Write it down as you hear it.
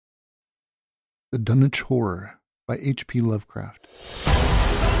The Dunwich Horror by H.P. Lovecraft.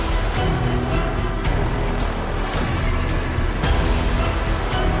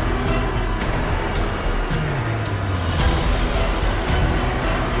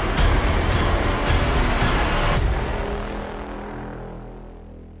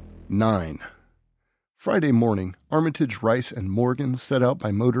 (9) Friday morning, Armitage, Rice, and Morgan set out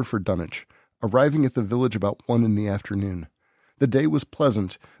by motor for Dunwich, arriving at the village about 1 in the afternoon. The day was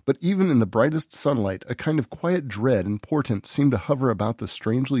pleasant, but even in the brightest sunlight, a kind of quiet dread and portent seemed to hover about the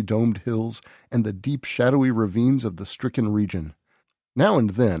strangely domed hills and the deep, shadowy ravines of the stricken region. Now and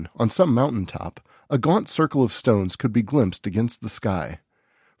then, on some mountain top, a gaunt circle of stones could be glimpsed against the sky.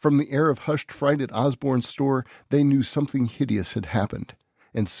 From the air of hushed fright at Osborne's store, they knew something hideous had happened,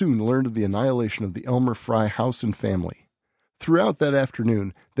 and soon learned of the annihilation of the Elmer Fry house and family. Throughout that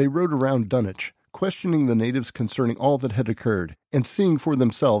afternoon, they rode around Dunwich, questioning the natives concerning all that had occurred, and seeing for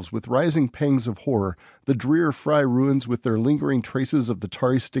themselves with rising pangs of horror the drear Fry ruins with their lingering traces of the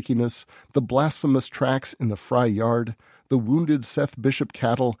tarry stickiness, the blasphemous tracks in the Fry yard, the wounded Seth Bishop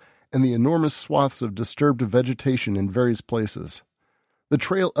cattle, and the enormous swaths of disturbed vegetation in various places. The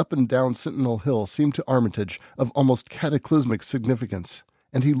trail up and down Sentinel Hill seemed to Armitage of almost cataclysmic significance,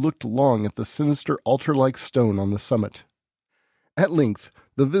 and he looked long at the sinister altar-like stone on the summit. At length,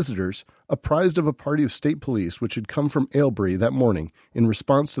 the visitors, apprised of a party of state police which had come from Aylesbury that morning in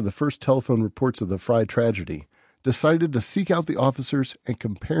response to the first telephone reports of the Fry tragedy, decided to seek out the officers and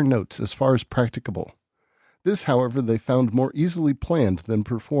compare notes as far as practicable. This, however, they found more easily planned than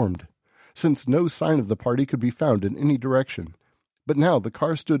performed, since no sign of the party could be found in any direction. But now the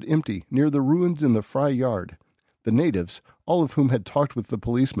car stood empty near the ruins in the Fry yard. The natives, all of whom had talked with the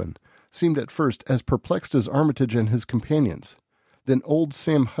policeman, seemed at first as perplexed as Armitage and his companions. Then old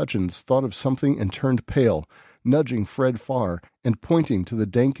Sam Hutchins thought of something and turned pale, nudging Fred Farr and pointing to the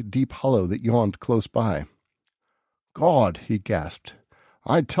dank, deep hollow that yawned close by. "God," he gasped,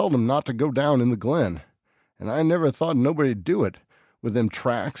 "I telled 'em not to go down in the glen, and I never thought nobody'd do it, with them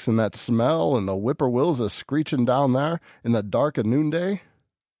tracks and that smell and the whippoorwills a-screechin' down there in the dark of noonday."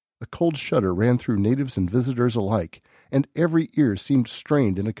 A cold shudder ran through natives and visitors alike, and every ear seemed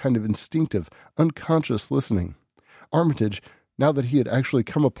strained in a kind of instinctive, unconscious listening. Armitage, now that he had actually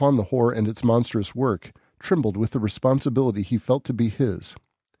come upon the horror and its monstrous work, trembled with the responsibility he felt to be his.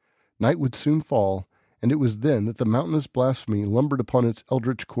 Night would soon fall, and it was then that the mountainous blasphemy lumbered upon its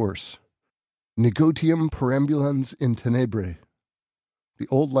eldritch course. Negotium perambulans in tenebrae. The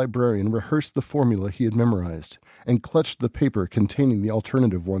old librarian rehearsed the formula he had memorized, and clutched the paper containing the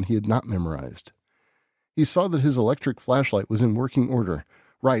alternative one he had not memorized. He saw that his electric flashlight was in working order.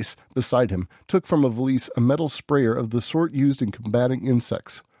 Rice, beside him, took from a valise a metal sprayer of the sort used in combating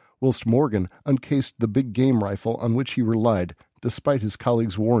insects, whilst Morgan uncased the big game rifle on which he relied, despite his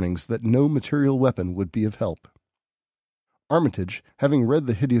colleague's warnings that no material weapon would be of help. Armitage, having read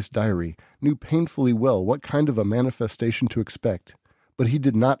the hideous diary, knew painfully well what kind of a manifestation to expect, but he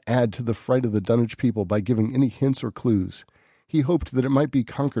did not add to the fright of the Dunwich people by giving any hints or clues. He hoped that it might be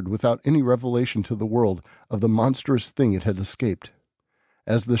conquered without any revelation to the world of the monstrous thing it had escaped.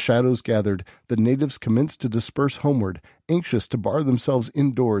 As the shadows gathered, the natives commenced to disperse homeward, anxious to bar themselves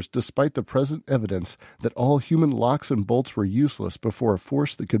indoors despite the present evidence that all human locks and bolts were useless before a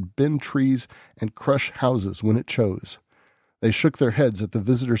force that could bend trees and crush houses when it chose. They shook their heads at the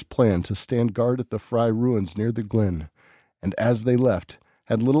visitors' plan to stand guard at the Fry ruins near the glen, and as they left,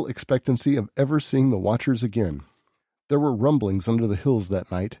 had little expectancy of ever seeing the watchers again. There were rumblings under the hills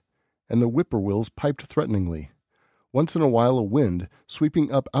that night, and the whippoorwills piped threateningly. Once in a while a wind, sweeping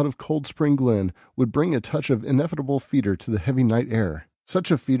up out of Cold Spring Glen, would bring a touch of ineffable fetor to the heavy night air,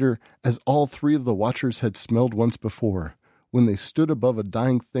 such a fetor as all three of the watchers had smelled once before, when they stood above a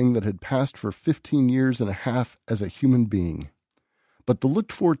dying thing that had passed for 15 years and a half as a human being. But the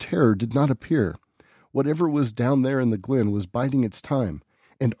looked-for terror did not appear. Whatever was down there in the glen was biding its time,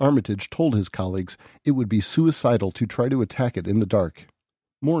 and Armitage told his colleagues it would be suicidal to try to attack it in the dark.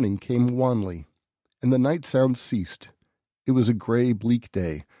 Morning came wanly, and the night sounds ceased. It was a gray, bleak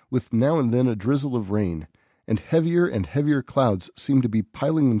day, with now and then a drizzle of rain, and heavier clouds seemed to be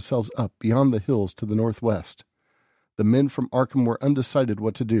piling themselves up beyond the hills to the northwest. The men from Arkham were undecided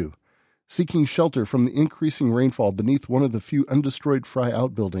what to do. Seeking shelter from the increasing rainfall beneath one of the few undestroyed Fry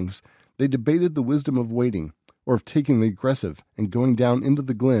outbuildings, they debated the wisdom of waiting, or of taking the aggressive and going down into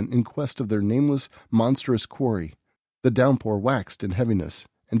the glen in quest of their nameless, monstrous quarry. The downpour waxed in heaviness,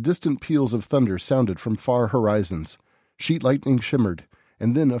 and distant peals of thunder sounded from far horizons. Sheet lightning shimmered,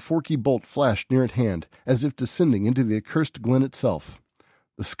 and then a forky bolt flashed near at hand, as if descending into the accursed glen itself.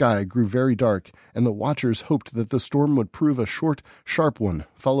 The sky grew very dark, and the watchers hoped that the storm would prove a short, sharp one,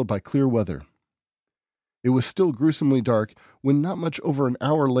 followed by clear weather. It was still gruesomely dark when not much over an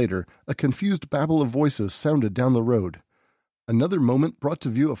hour later, a confused babble of voices sounded down the road. Another moment brought to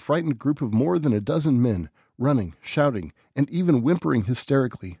view a frightened group of more than a dozen men, running, shouting, and even whimpering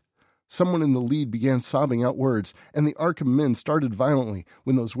hysterically. Someone in the lead began sobbing out words, and the Arkham men started violently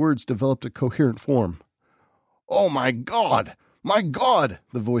when those words developed a coherent form. "Oh, my God! My God!"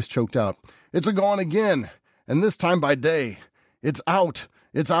 the voice choked out. "It's a-gone again, and this time by day. It's out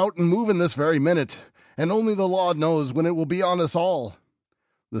and moving this very minute, and only the Lord knows when it will be on us all."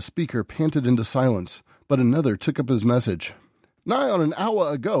 The speaker panted into silence, but another took up his message. "Nigh on an hour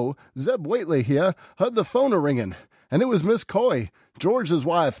ago, Zeb Whately here heard the phone a-ringing, and it was Miss Coy, George's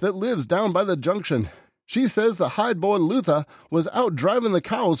wife, that lives down by the junction. She says the hired boy Luther was out driving the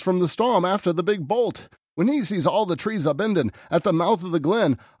cows from the storm after the big bolt, when he sees all the trees a-bending at the mouth of the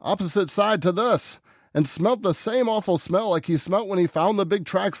glen, opposite side to thus, and smelt the same awful smell like he smelt when he found the big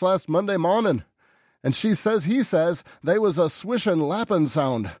tracks last Monday morning. And he says they was a swishin' lappin'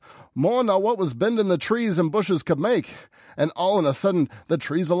 sound, more nor what was bending the trees and bushes could make. And all in a sudden, the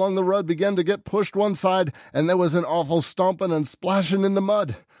trees along the road began to get pushed one side, and there was an awful stomping and splashing in the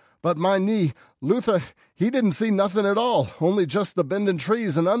mud. But my knee, Luther, he didn't see nothing at all, only just the bending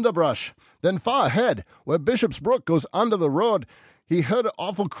trees and underbrush. Then far ahead, where Bishop's Brook goes under the road, he heard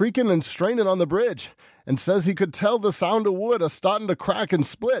awful creaking and straining on the bridge, and says he could tell the sound of wood a-starting to crack and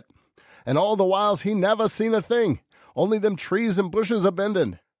split. And all the whiles he never seen a thing, only them trees and bushes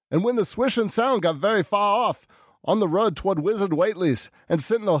a-bending. And when the swishing sound got very far off, on the road toward Wizard Whately's and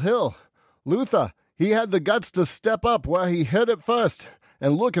Sentinel Hill, Luther, he had the guts to step up where he heard it first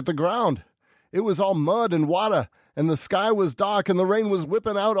and look at the ground. It was all mud and water, and the sky was dark, and the rain was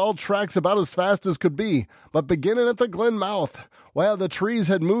whipping out all tracks about as fast as could be. But beginning at the glen mouth, where the trees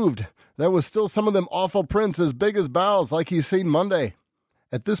had moved, there was still some of them awful prints as big as barrels like he seen Monday."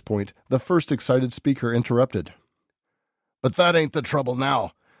 At this point, the first excited speaker interrupted. "But that ain't the trouble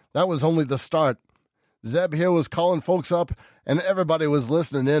now. That was only the start. Zeb here was calling folks up, and everybody was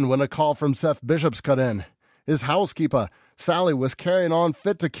listening in when a call from Seth Bishop's cut in. His housekeeper, Sally, was carrying on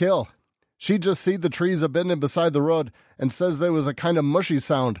fit to kill. She just seed the trees a-bending beside the road and says there was a kind of mushy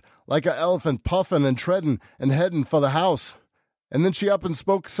sound, like a elephant puffing and treading and heading for the house. And then she up and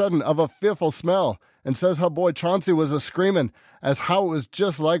spoke sudden of a fearful smell, and says her boy Chauncey was a-screaming as how it was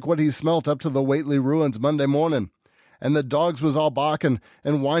just like what he smelt up to the Whately ruins Monday morning. And the dogs was all barking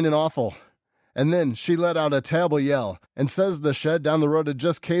and whining awful. And then she let out a terrible yell, and says the shed down the road had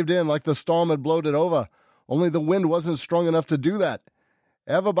just caved in like the storm had blowed it over, only the wind wasn't strong enough to do that.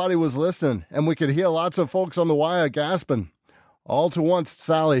 Everybody was listening, and we could hear lots of folks on the wire gasping. All to once,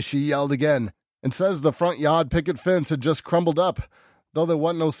 Sally, she yelled again, and says the front yard picket fence had just crumbled up, though there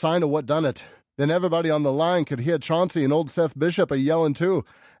wasn't no sign of what done it. Then everybody on the line could hear Chauncey and old Seth Bishop a-yelling too,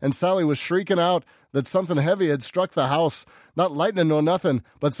 and Sally was shrieking out that something heavy had struck the house, not lightning nor nothing,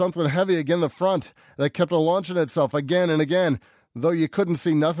 but something heavy agin the front that kept a-launching itself again and again, though you couldn't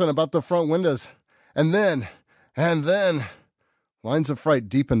see nothing about the front windows. And then, lines of fright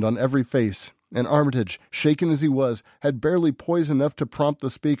deepened on every face, and Armitage, shaken as he was, had barely poise enough to prompt the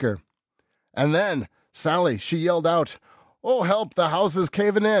speaker. And then, Sally, she yelled out, "Oh, help, the house is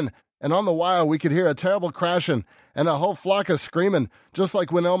caving in!" And on the wire we could hear a terrible crashing, and a whole flock of screaming, just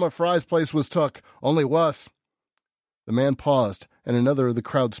like when Elmer Fry's place was took, only wuss. The man paused, and another of the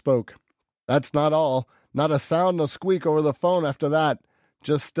crowd spoke. "That's not all. Not a sound nor squeak over the phone after that.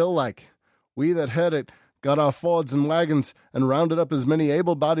 Just still like. We that heard it got our Fords and wagons and rounded up as many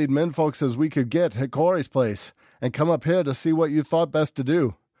able-bodied menfolks as we could get at Corey's place, and come up here to see what you thought best to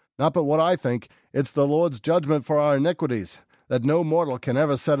do. Not but what I think it's the Lord's judgment for our iniquities, that no mortal can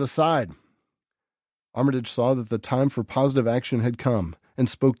ever set aside." Armitage saw that the time for positive action had come, and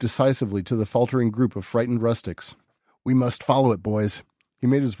spoke decisively to the faltering group of frightened rustics. "We must follow it, boys." He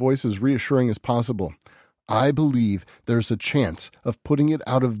made his voice as reassuring as possible. "I believe there's a chance of putting it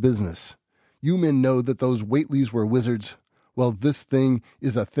out of business. You men know that those Whateleys were wizards. Well, this thing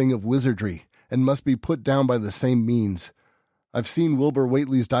is a thing of wizardry, and must be put down by the same means. I've seen Wilbur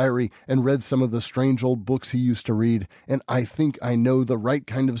Whately's diary and read some of the strange old books he used to read, and I think I know the right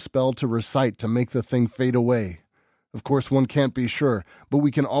kind of spell to recite to make the thing fade away. Of course, one can't be sure, but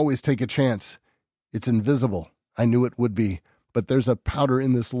we can always take a chance. It's invisible. I knew it would be, but there's a powder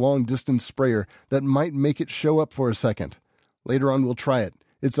in this long-distance sprayer that might make it show up for a second. Later on we'll try it.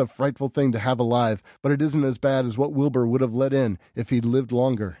 It's a frightful thing to have alive, but it isn't as bad as what Wilbur would have let in if he'd lived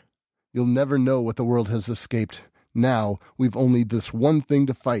longer. You'll never know what the world has escaped. Now we've only this one thing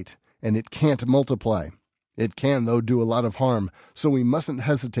to fight, and it can't multiply. It can, though, do a lot of harm, so we mustn't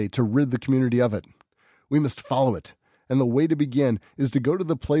hesitate to rid the community of it. We must follow it, and the way to begin is to go to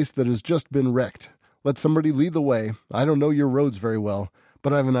the place that has just been wrecked. Let somebody lead the way. I don't know your roads very well,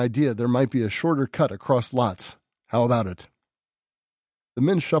 but I have an idea there might be a shorter cut across lots. How about it?" The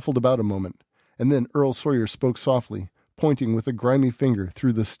men shuffled about a moment, and then Earl Sawyer spoke softly, pointing with a grimy finger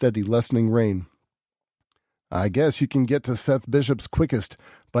through the steady, lessening rain. "I guess you can get to Seth Bishop's quickest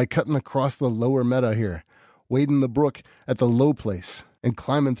by cutting across the lower meadow here, wading the brook at the low place, and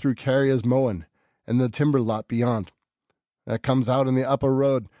climbing through Carrier's mowing and the timber lot beyond. That comes out in the upper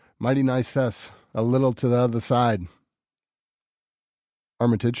road, mighty nice Seth's, a little to the other side."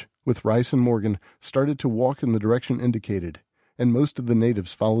 Armitage, with Rice and Morgan, started to walk in the direction indicated, and most of the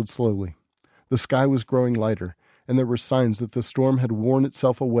natives followed slowly. The sky was growing lighter, and there were signs that the storm had worn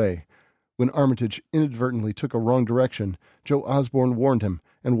itself away. When Armitage inadvertently took a wrong direction, Joe Osborne warned him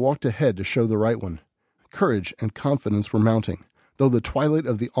and walked ahead to show the right one. Courage and confidence were mounting, though the twilight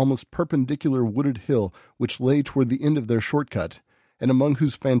of the almost perpendicular wooded hill which lay toward the end of their shortcut, and among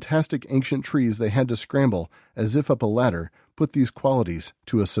whose fantastic ancient trees they had to scramble, as if up a ladder, put these qualities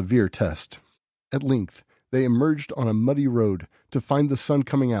to a severe test. At length, they emerged on a muddy road to find the sun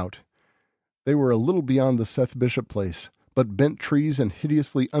coming out. They were a little beyond the Seth Bishop place, but bent trees and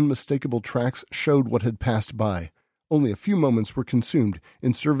hideously unmistakable tracks showed what had passed by. Only a few moments were consumed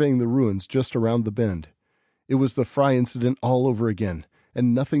in surveying the ruins just around the bend. It was the Fry incident all over again,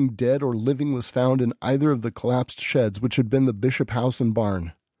 and nothing dead or living was found in either of the collapsed sheds which had been the Bishop house and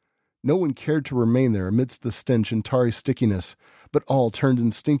barn. No one cared to remain there amidst the stench and tarry stickiness, but all turned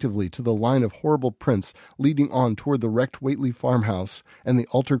instinctively to the line of horrible prints leading on toward the wrecked Whately farmhouse and the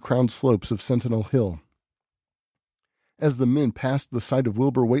altar-crowned slopes of Sentinel Hill. As the men passed the site of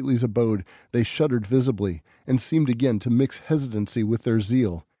Wilbur Whately's abode, they shuddered visibly and seemed again to mix hesitancy with their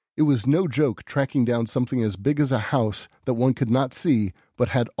zeal. It was no joke tracking down something as big as a house that one could not see but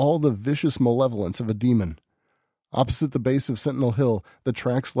had all the vicious malevolence of a demon. Opposite the base of Sentinel Hill, the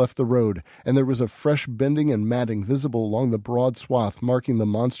tracks left the road, and there was a fresh bending and matting visible along the broad swath marking the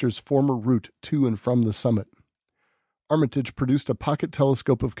monster's former route to and from the summit. Armitage produced a pocket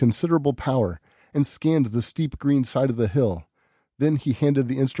telescope of considerable power and scanned the steep green side of the hill. Then he handed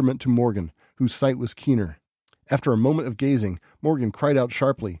the instrument to Morgan, whose sight was keener. After a moment of gazing, Morgan cried out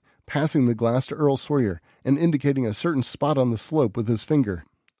sharply, passing the glass to Earl Sawyer and indicating a certain spot on the slope with his finger.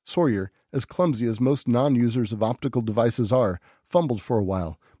 Sawyer, as clumsy as most non-users of optical devices are, fumbled for a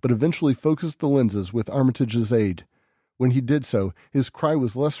while, but eventually focused the lenses with Armitage's aid. When he did so, his cry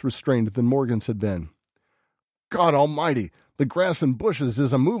was less restrained than Morgan's had been. "God almighty, the grass and bushes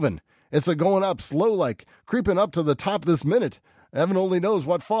is a-movin'. It's a-going up slow-like, creeping up to the top this minute. Heaven only knows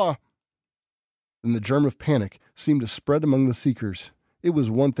what for." Then the germ of panic seemed to spread among the seekers. It was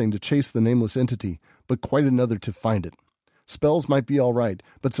one thing to chase the nameless entity, but quite another to find it. Spells might be all right,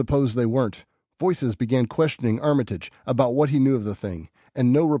 but suppose they weren't. Voices began questioning Armitage about what he knew of the thing,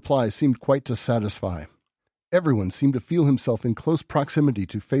 and no reply seemed quite to satisfy. Everyone seemed to feel himself in close proximity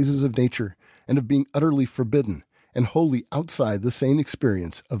to phases of nature, and of being utterly forbidden, and wholly outside the sane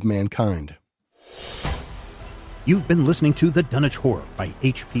experience of mankind. You've been listening to The Dunwich Horror by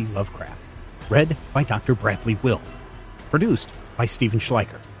H.P. Lovecraft. Read by Dr. Bradley Will. Produced by Stephen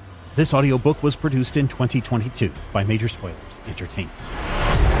Schleicher. This audiobook was produced in 2022 by Major Spoilers Entertainment.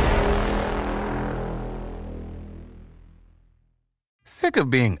 Sick of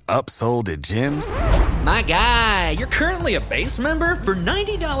being upsold at gyms? My guy, you're currently a base member? For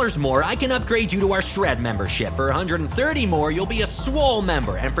 $90 more, I can upgrade you to our Shred membership. For $130 more, you'll be a Swole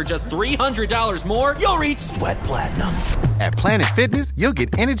member. And for just $300 more, you'll reach Sweat Platinum. At Planet Fitness, you'll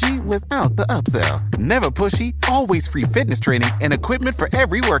get energy without the upsell. Never pushy, always free fitness training and equipment for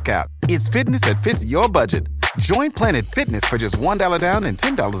every workout. It's fitness that fits your budget. Join Planet Fitness for just $1 down and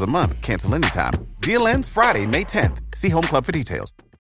 $10 a month. Cancel anytime. Deal ends Friday, May 10th. See Home Club for details.